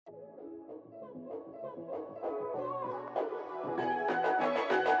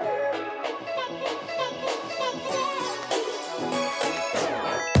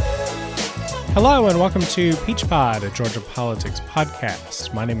Hello and welcome to Peach Pod, a Georgia politics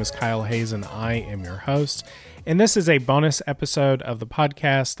podcast. My name is Kyle Hayes and I am your host. And this is a bonus episode of the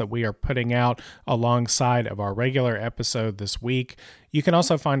podcast that we are putting out alongside of our regular episode this week. You can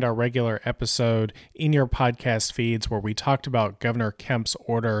also find our regular episode in your podcast feeds where we talked about Governor Kemp's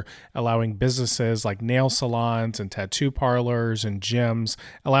order allowing businesses like nail salons and tattoo parlors and gyms,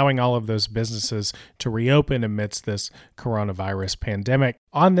 allowing all of those businesses to reopen amidst this coronavirus pandemic.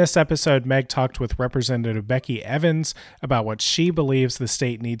 On this episode, Meg talked with Representative Becky Evans about what she believes the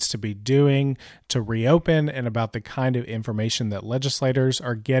state needs to be doing to reopen and about the kind of information that legislators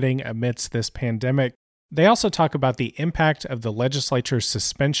are getting amidst this pandemic. They also talk about the impact of the legislature's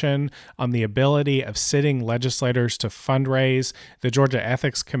suspension on the ability of sitting legislators to fundraise. The Georgia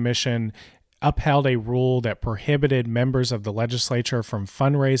Ethics Commission upheld a rule that prohibited members of the legislature from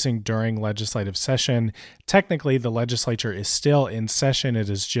fundraising during legislative session. Technically, the legislature is still in session. It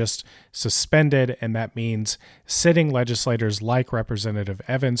is just suspended, and that means sitting legislators like Representative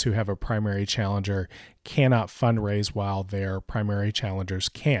Evans, who have a primary challenger, cannot fundraise while their primary challengers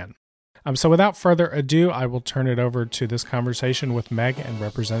can. So without further ado, I will turn it over to this conversation with Meg and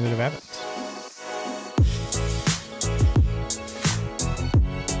Representative Evans.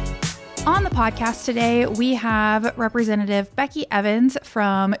 On the podcast today, we have Representative Becky Evans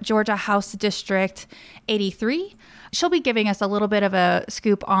from Georgia House District 83. She'll be giving us a little bit of a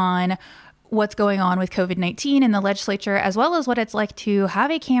scoop on what's going on with COVID-19 in the legislature, as well as what it's like to have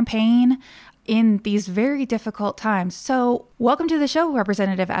a campaign in these very difficult times. So welcome to the show,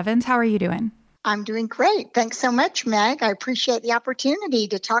 Representative Evans. How are you doing? I'm doing great. Thanks so much, Meg. I appreciate the opportunity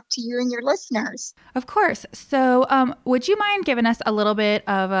to talk to you and your listeners. Of course. So would you mind giving us a little bit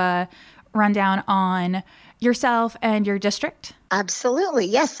of a rundown on yourself and your district? Absolutely.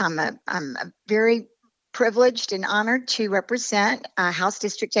 Yes, I'm a very privileged and honored to represent House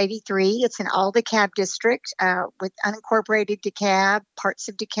District 83. It's an all DeKalb district with unincorporated DeKalb, parts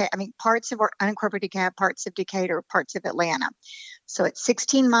of unincorporated DeKalb, parts of Decatur, parts of Atlanta. So it's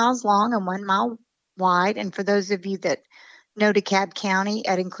 16 miles long and 1 mile wide. And for those of you that know DeKalb County,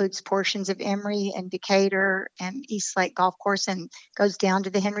 it includes portions of Emory and Decatur and East Lake Golf Course and goes down to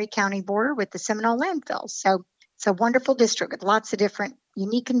the Henry County border with the Seminole landfill. So it's a wonderful district with lots of different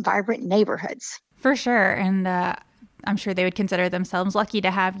unique and vibrant neighborhoods. For sure. And I'm sure they would consider themselves lucky to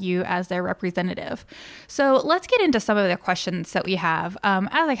have you as their representative. So let's get into some of the questions that we have. As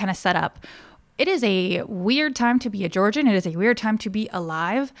I kind of set up, it is a weird time to be a Georgian. It is a weird time to be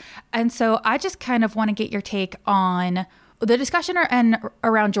alive. And so I just kind of want to get your take on the discussion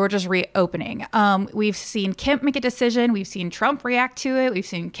around Georgia's reopening. We've seen Kemp make a decision. We've seen Trump react to it. We've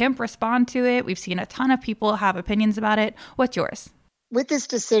seen Kemp respond to it. We've seen a ton of people have opinions about it. What's yours? With this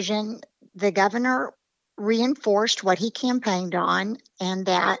decision, the governor reinforced what he campaigned on, and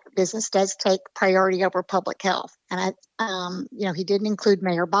that business does take priority over public health. And he didn't include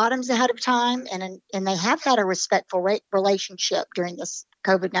Mayor Bottoms ahead of time, and they have had a respectful relationship during this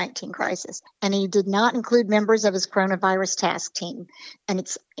COVID-19 crisis. And he did not include members of his coronavirus task team. And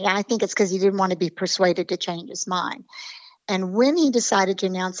I think it's because he didn't want to be persuaded to change his mind. And when he decided to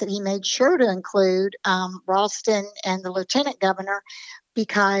announce it, he made sure to include Ralston and the lieutenant governor,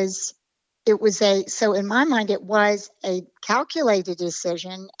 because so in my mind, it was a calculated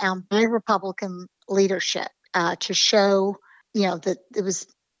decision by Republican leadership to show, that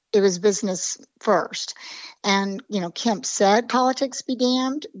it was business first. And, Kemp said politics be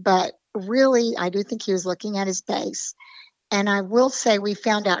damned, but really, I do think he was looking at his base. And I will say we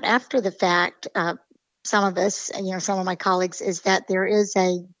found out after the fact, some of us, some of my colleagues, is that there is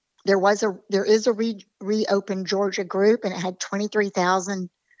a Reopen Georgia group, and it had 23,000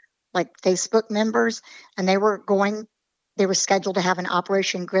 Facebook members, and they were scheduled to have an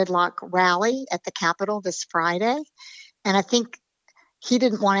Operation Gridlock rally at the Capitol this Friday. And I think he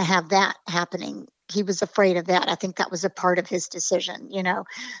didn't want to have that happening. He was afraid of that. I think that was a part of his decision,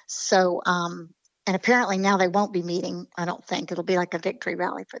 So, and apparently now they won't be meeting. I don't think it'll be like a victory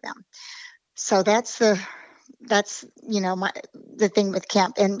rally for them. So that's the thing with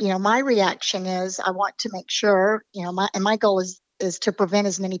Kemp. And, my reaction is I want to make sure, my goal is to prevent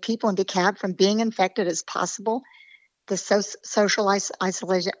as many people in DeKalb from being infected as possible. The social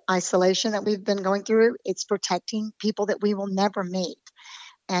isolation that we've been going through, it's protecting people that we will never meet.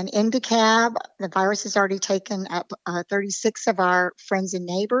 And in DeKalb, the virus has already taken up 36 of our friends and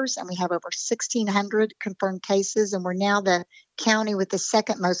neighbors, and we have over 1,600 confirmed cases, and we're now the county with the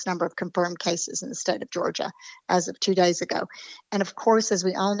second most number of confirmed cases in the state of Georgia as of 2 days ago. And of course, as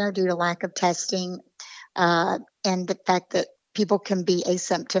we all know, due to lack of testing and the fact that people can be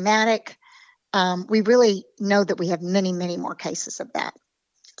asymptomatic, we really know that we have many, many more cases of that.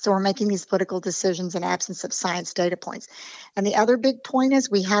 So we're making these political decisions in absence of science data points. And the other big point is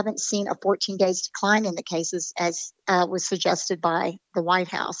we haven't seen a 14 days decline in the cases as was suggested by the White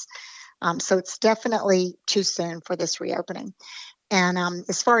House. So it's definitely too soon for this reopening. And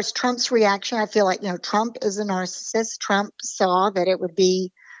as far as Trump's reaction, I feel like, Trump is a narcissist. Trump saw that it would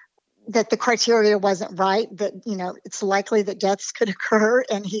be that the criteria wasn't right, that, it's likely that deaths could occur.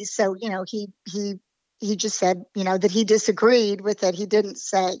 And he just said, that he disagreed with it. He didn't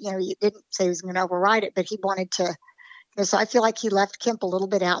say, he was going to override it, but he wanted to. So I feel like he left Kemp a little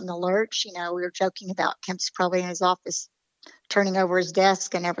bit out in the lurch. We were joking about Kemp's probably in his office turning over his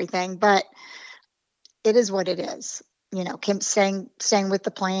desk and everything, but it is what it is. Kemp staying with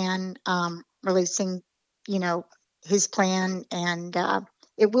the plan, releasing, his plan, and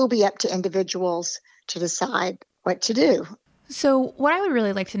it will be up to individuals to decide what to do. So what I would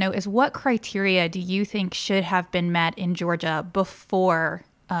really like to know is what criteria do you think should have been met in Georgia before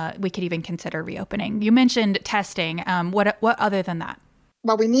we could even consider reopening? You mentioned testing. What other than that?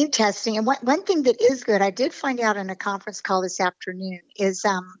 Well, we need testing. And one thing that is good, I did find out in a conference call this afternoon, is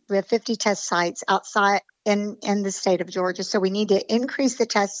we have 50 test sites outside in the state of Georgia. So we need to increase the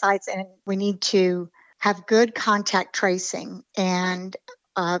test sites, and we need to have good contact tracing. And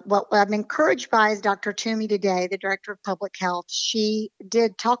what I'm encouraged by is Dr. Toomey today, the director of public health. She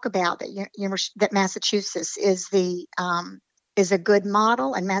did talk about that Massachusetts is a good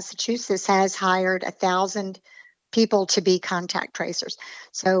model, and Massachusetts has hired 1,000 people to be contact tracers.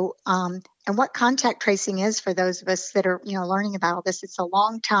 So, and what contact tracing is, for those of us that are, learning about all this, it's a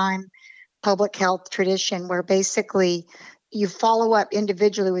long time public health tradition where basically you follow up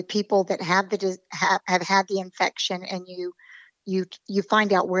individually with people that have had the infection, and you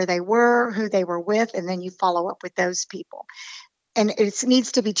find out where they were, who they were with, and then you follow up with those people. And it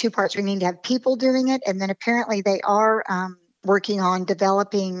needs to be two parts. We need to have people doing it, and then apparently they are working on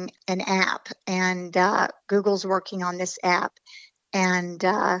developing an app, and Google's working on this app. And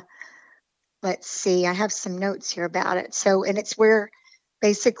let's see, I have some notes here about it. So, and it's where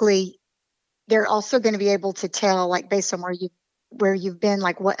basically they're also going to be able to tell, like, based on where you've been,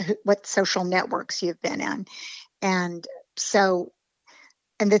 like what social networks you've been in. And so,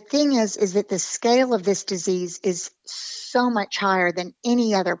 and the thing is that the scale of this disease is so much higher than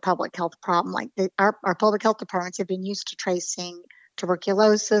any other public health problem. Like our public health departments have been used to tracing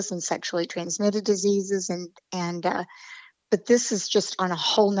tuberculosis and sexually transmitted diseases, but this is just on a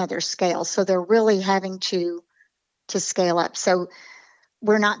whole nother scale. So they're really having to scale up. So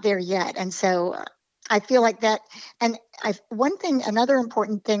we're not there yet. And so I feel like that. And another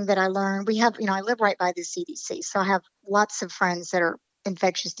important thing that I learned, we have, I live right by the CDC. So I have lots of friends that are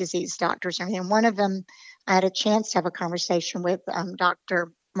infectious disease doctors and everything. And one of them, I had a chance to have a conversation with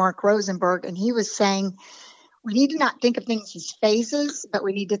Dr. Mark Rosenberg, and he was saying we need to not think of things as phases, but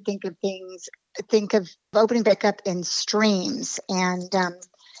we need to think of opening back up in streams. And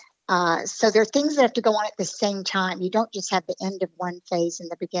so there are things that have to go on at the same time. You don't just have the end of one phase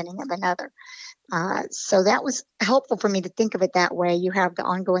and the beginning of another. So that was helpful for me to think of it that way. You have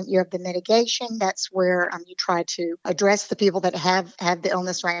the mitigation. That's where you try to address the people that have the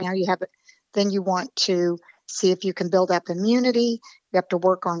illness right now. Then you want to see if you can build up immunity. You have to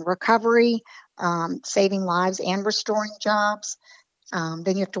work on recovery, saving lives and restoring jobs.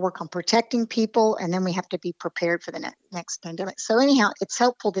 Then you have to work on protecting people, and then we have to be prepared for the next pandemic. So anyhow, it's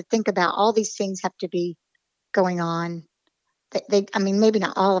helpful to think about all these things have to be going on. Maybe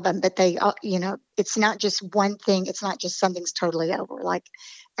not all of them, but it's not just one thing. It's not just something's totally over. Like,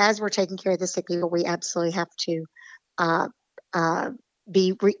 as we're taking care of the sick people, we absolutely have to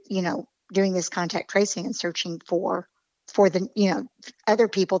be doing this contact tracing and searching for the other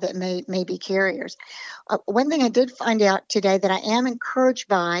people that may be carriers. One thing I did find out today that I am encouraged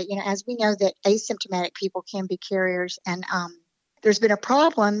by, as we know that asymptomatic people can be carriers, and there's been a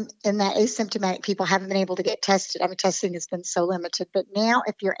problem in that asymptomatic people haven't been able to get tested. Testing has been so limited. But now,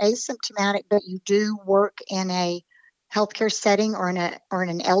 if you're asymptomatic but you do work in a healthcare setting or in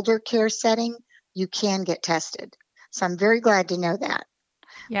an elder care setting, you can get tested. So I'm very glad to know that.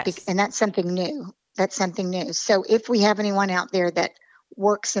 Yes. And that's something new. So if we have anyone out there that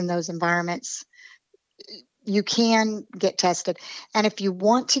works in those environments, you can get tested. And if you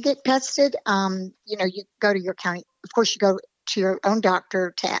want to get tested, you go to your county. Of course, you go to your own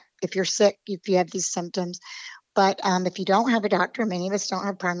doctor if you're sick, if you have these symptoms. But if you don't have a doctor, many of us don't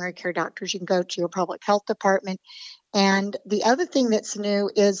have primary care doctors, you can go to your public health department. And the other thing that's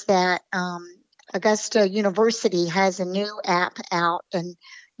new is that Augusta University has a new app out, and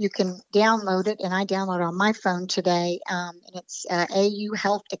you can download it. And I downloaded it on my phone today, and it's AU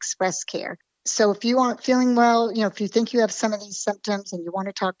Health Express Care. So if you aren't feeling well, if you think you have some of these symptoms and you want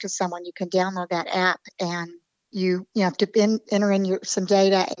to talk to someone, you can download that app, and you have to enter in some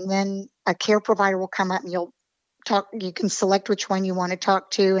data, and then a care provider will come up and you can select which one you want to talk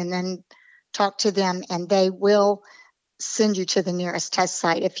to, and then talk to them, and they will send you to the nearest test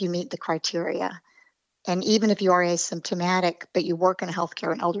site if you meet the criteria. And even if you are asymptomatic, but you work in a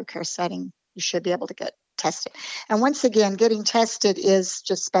healthcare and elder care setting, you should be able to get tested. And once again, getting tested is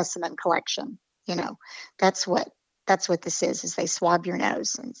just specimen collection. That's what this is they swab your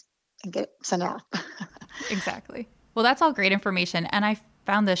nose and get it sent off. Exactly. Well, that's all great information. And I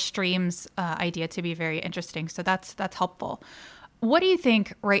found the streams idea to be very interesting. So that's helpful. What do you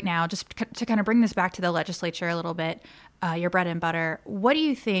think right now, just to kind of bring this back to the legislature a little bit, your bread and butter, what do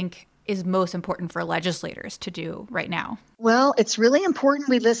you think is most important for legislators to do right now? Well, it's really important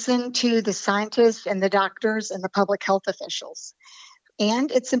we listen to the scientists and the doctors and the public health officials.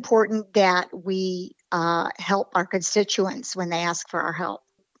 And it's important that we help our constituents when they ask for our help.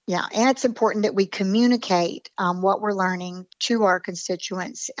 Yeah, and it's important that we communicate what we're learning to our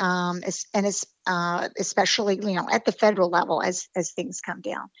constituents, and especially at the federal level as things come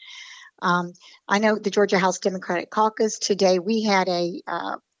down. I know the Georgia House Democratic Caucus today, we had a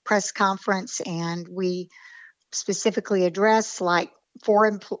press conference, and we specifically address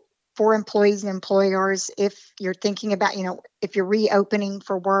for employees and employers, if you're thinking about, if you're reopening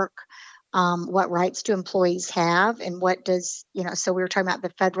for work, what rights do employees have, and what does, so we were talking about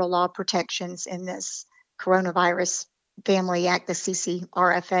the federal law protections in this Coronavirus Family Act, the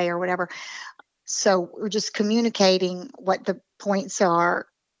CCRFA or whatever. So we're just communicating what the points are,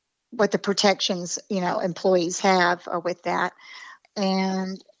 what the protections, employees have with that.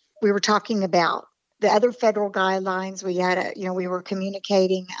 And we were talking about the other federal guidelines. We were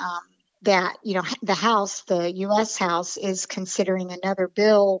communicating that, the U.S. House is considering another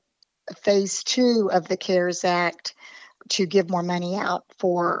bill, phase 2 of the CARES Act, to give more money out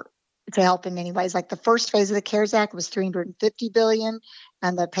to help in many ways. Like the first phase of the CARES Act was $350 billion,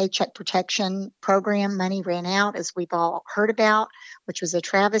 and the Paycheck Protection Program money ran out, as we've all heard about, which was a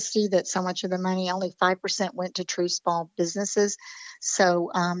travesty that so much of the money, only 5% went to true small businesses.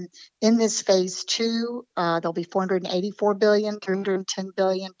 So in this phase 2, there'll be $484 billion, $310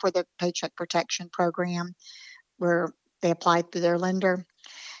 billion for the Paycheck Protection Program, where they apply through their lender.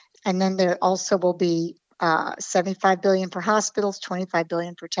 And then there also will be $75 billion for hospitals, $25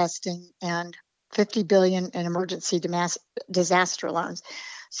 billion for testing, and $50 billion in emergency disaster loans.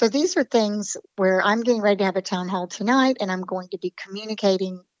 So these are things where I'm getting ready to have a town hall tonight, and I'm going to be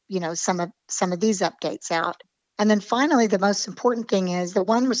communicating, some of these updates out. And then finally, the most important thing is the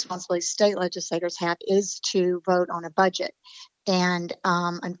one responsibility state legislators have is to vote on a budget. And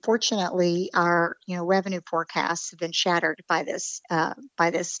unfortunately, our revenue forecasts have been shattered by this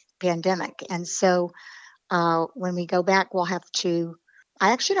pandemic. And so when we go back, we'll have to.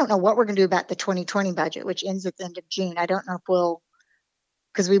 I actually don't know what we're going to do about the 2020 budget, which ends at the end of June. I don't know if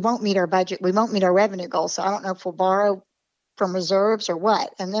because we won't meet our budget, we won't meet our revenue goals. So I don't know if we'll borrow from reserves or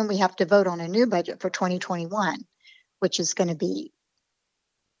what. And then we have to vote on a new budget for 2021, which is going to be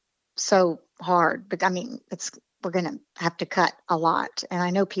so hard. But we're going to have to cut a lot. And I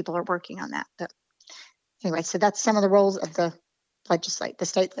know people are working on that. But anyway, so that's some of the roles of the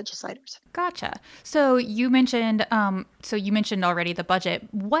state legislators. Gotcha. So you mentioned already the budget.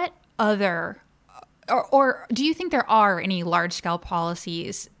 What other, or do you think there are any large scale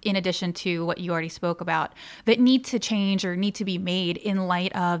policies in addition to what you already spoke about that need to change or need to be made in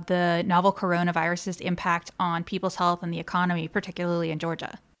light of the novel coronavirus's impact on people's health and the economy, particularly in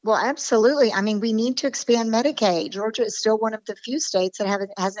Georgia? Well, absolutely. We need to expand Medicaid. Georgia is still one of the few states that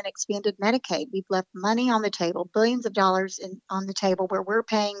hasn't expanded Medicaid. We've left money on the table, billions of dollars on the table, where we're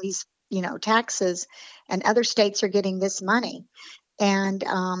paying these, taxes, and other states are getting this money. And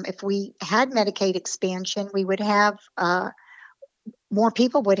if we had Medicaid expansion, we would have more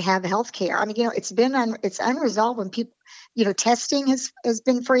people would have health care. It's unresolved when people, testing has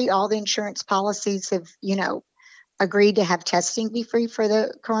been free. All the insurance policies have, agreed to have testing be free for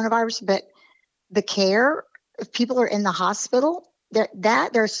the coronavirus, but the care, if people are in the hospital, there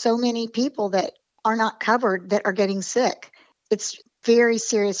are so many people that are not covered that are getting sick. It's very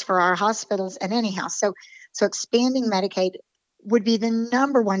serious for our hospitals and anyhow. So expanding Medicaid would be the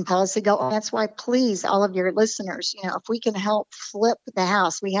number one policy goal. And that's why, please, all of your listeners, if we can help flip the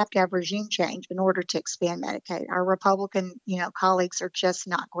House, we have to have regime change in order to expand Medicaid. Our Republican, colleagues are just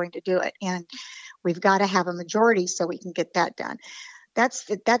not going to do it. And we've got to have a majority so we can get that done. That's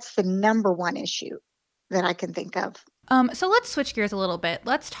the number one issue that I can think of. So let's switch gears a little bit.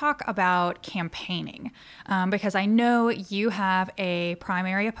 Let's talk about campaigning, because I know you have a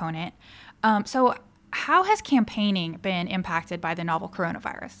primary opponent. So how has campaigning been impacted by the novel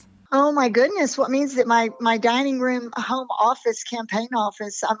coronavirus? Oh my goodness. What means that my dining room home office, campaign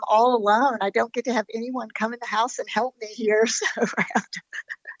office, I'm all alone. I don't get to have anyone come in the house and help me here. So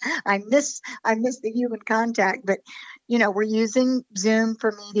I miss the human contact, but we're using Zoom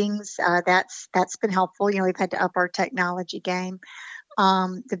for meetings. That's been helpful. We've had to up our technology game.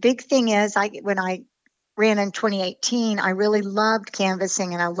 The big thing is when I ran in 2018, I really loved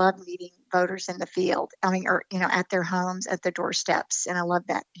canvassing and I loved meeting voters in the field. I mean, or at their homes, at their doorsteps, and I love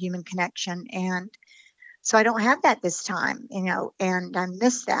that human connection. And so I don't have that this time, and I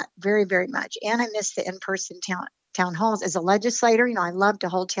miss that very, very much. And I miss the in-person town halls. As a legislator, I love to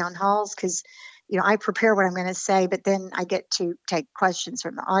hold town halls because, I prepare what I'm going to say, but then I get to take questions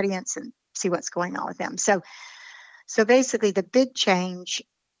from the audience and see what's going on with them. So basically the big change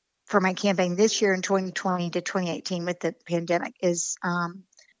for my campaign this year in 2020 to 2018 with the pandemic is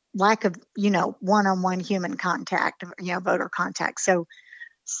lack of, one-on-one human contact, voter contact. So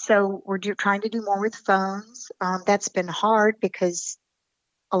we're trying to do more with phones. That's been hard because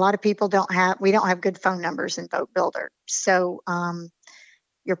a lot of people we don't have good phone numbers in Vote Builder. So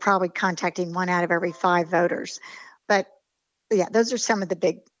you're probably contacting 1 out of every 5 voters. But yeah, those are some of the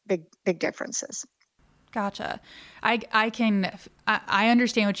big differences. Gotcha. I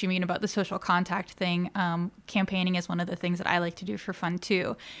understand what you mean about the social contact thing. Campaigning is one of the things that I like to do for fun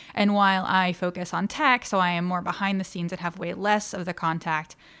too. And while I focus on tech, so I am more behind the scenes and have way less of the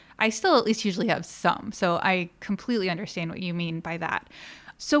contact, I still at least usually have some. So I completely understand what you mean by that.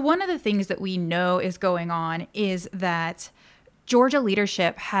 So one of the things that we know is going on is that Georgia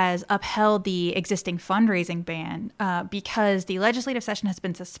leadership has upheld the existing fundraising ban because the legislative session has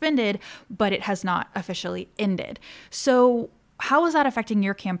been suspended, but it has not officially ended. So how is that affecting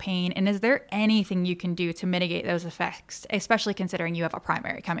your campaign? And is there anything you can do to mitigate those effects, especially considering you have a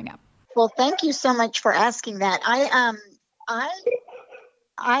primary coming up? Well, thank you so much for asking that. I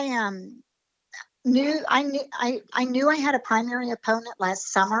knew I had a primary opponent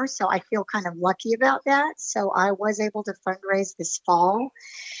last summer, so I feel kind of lucky about that. So I was able to fundraise this fall,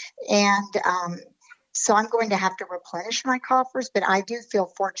 and so I'm going to have to replenish my coffers. But I do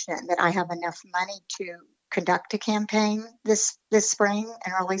feel fortunate that I have enough money to conduct a campaign this spring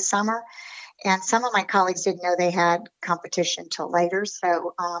and early summer. And some of my colleagues didn't know they had competition till later.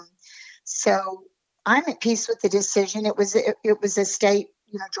 So I'm at peace with the decision. It was a state,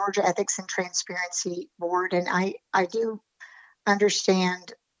 Georgia Ethics and Transparency Board, and I do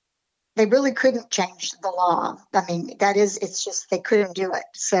understand they really couldn't change the law. I mean, it's just they couldn't do it.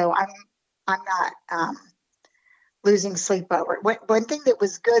 So I'm not losing sleep over it. One thing that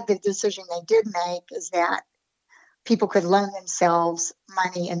was good, the decision they did make, is that people could loan themselves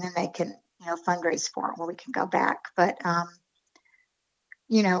money and then they can fundraise for it where we can go back. But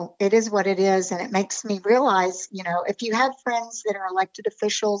it is what it is. And it makes me realize, if you have friends that are elected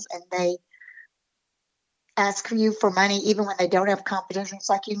officials and they ask you for money, even when they don't have competition, it's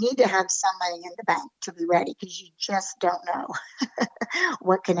like you need to have some money in the bank to be ready because you just don't know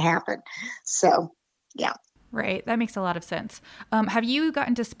what can happen. So, yeah. Right. That makes a lot of sense. Have you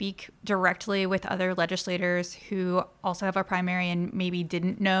gotten to speak directly with other legislators who also have a primary and maybe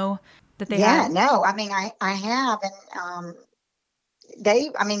didn't know that they had? Yeah, no. I mean, I have. And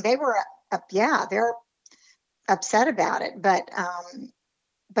they were, they're upset about it. But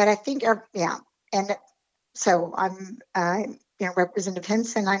I think, yeah. And so I'm, Representative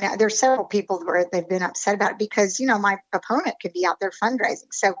Henson, I know there's several people where they've been upset about it because, my opponent could be out there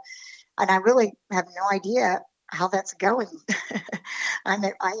fundraising. So, and I really have no idea how that's going.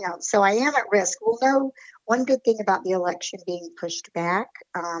 So I am at risk. We'll know one good thing about the election being pushed back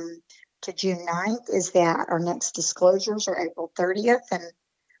to June 9th is that our next disclosures are April 30th. And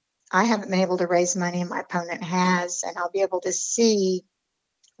I haven't been able to raise money and my opponent has, and I'll be able to see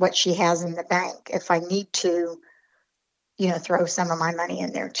what she has in the bank if I need to, throw some of my money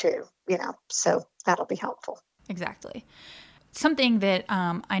in there too, so that'll be helpful. Exactly. Something that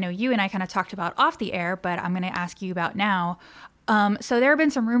I know you and I kind of talked about off the air, but I'm going to ask you about now. So there have been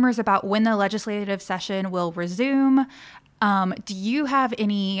some rumors about when the legislative session will resume. Do you have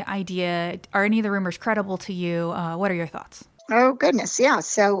any idea? Are any of the rumors credible to you? What are your thoughts? Oh, goodness. Yeah.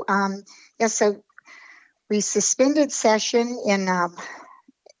 So, so we suspended session in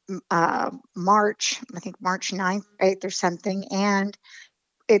March, I think March 9th, 8th or something. And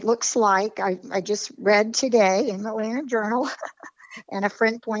it looks like I just read today in the Atlanta Journal, and a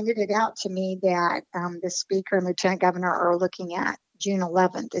friend pointed it out to me that the Speaker and Lieutenant Governor are looking at June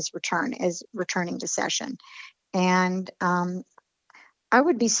 11th as returning to session. And I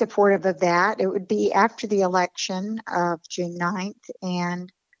would be supportive of that. It would be after the election of June 9th. And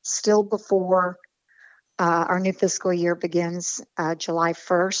still before our new fiscal year begins July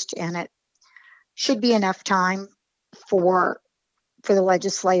 1st, and it should be enough time for the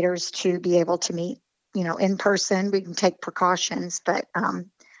legislators to be able to meet, in person. We can take precautions, but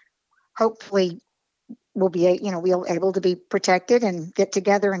hopefully we'll be able to be protected and get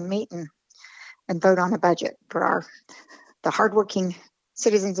together and meet and vote on a budget for the hardworking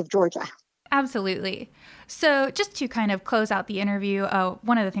citizens of Georgia. Absolutely. So just to kind of close out the interview,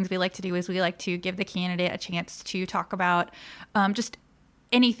 one of the things we like to do is we like to give the candidate a chance to talk about just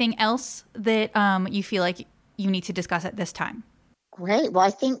anything else that you feel like you need to discuss at this time. Great. Well,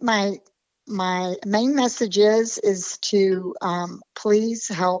 I think my main message is to please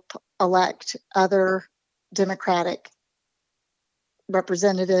help elect other Democratic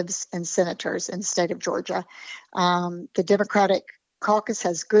representatives and senators in the state of Georgia. The Democratic caucus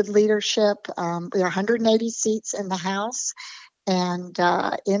has good leadership. We are 180 seats in the House, and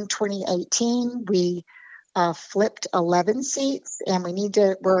in 2018 we flipped 11 seats, and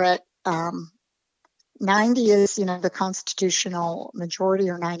we're at 90 is, the constitutional majority,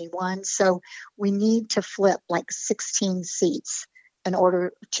 or 91. So we need to flip like 16 seats in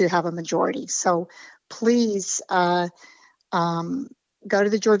order to have a majority. So please go to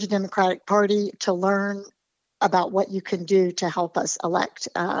the Georgia Democratic Party to learn about what you can do to help us elect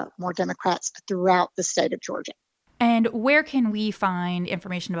more Democrats throughout the state of Georgia. And where can we find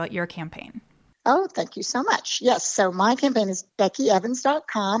information about your campaign? Oh, thank you so much. Yes, so my campaign is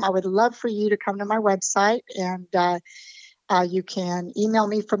BeckyEvans.com. I would love for you to come to my website, and you can email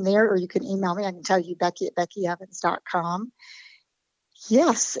me from there, or you can email me. I can tell you, Becky at BeckyEvans.com.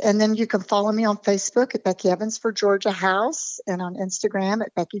 Yes, and then you can follow me on Facebook at Becky Evans for Georgia House, and on Instagram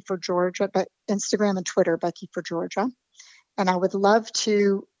at Becky for Georgia, but Instagram and Twitter, Becky for Georgia. And I would love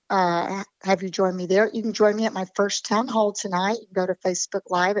to have you join me there. You can join me at my first town hall tonight. You can go to Facebook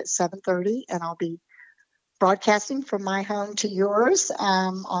Live at 7:30, and I'll be broadcasting from my home to yours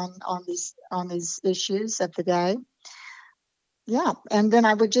on these issues of the day. Yeah, and then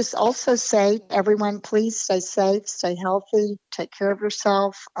I would just also say, everyone, please stay safe, stay healthy, take care of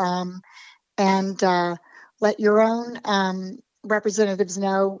yourself, and let your own representatives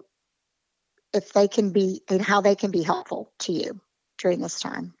know if they can be and how they can be helpful to you during this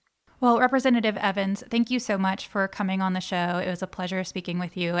time. Well, Representative Evans, thank you so much for coming on the show. It was a pleasure speaking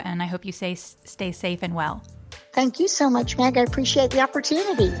with you, and I hope you stay safe and well. Thank you so much, Meg. I appreciate the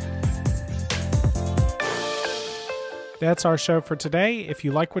opportunity. That's our show for today. If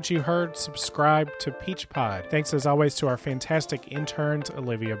you like what you heard, subscribe to Peach Pod. Thanks as always to our fantastic interns,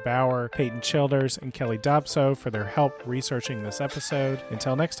 Olivia Bauer, Peyton Childers, and Kelly Dobso for their help researching this episode.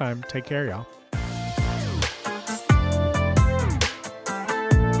 Until next time, take care, y'all.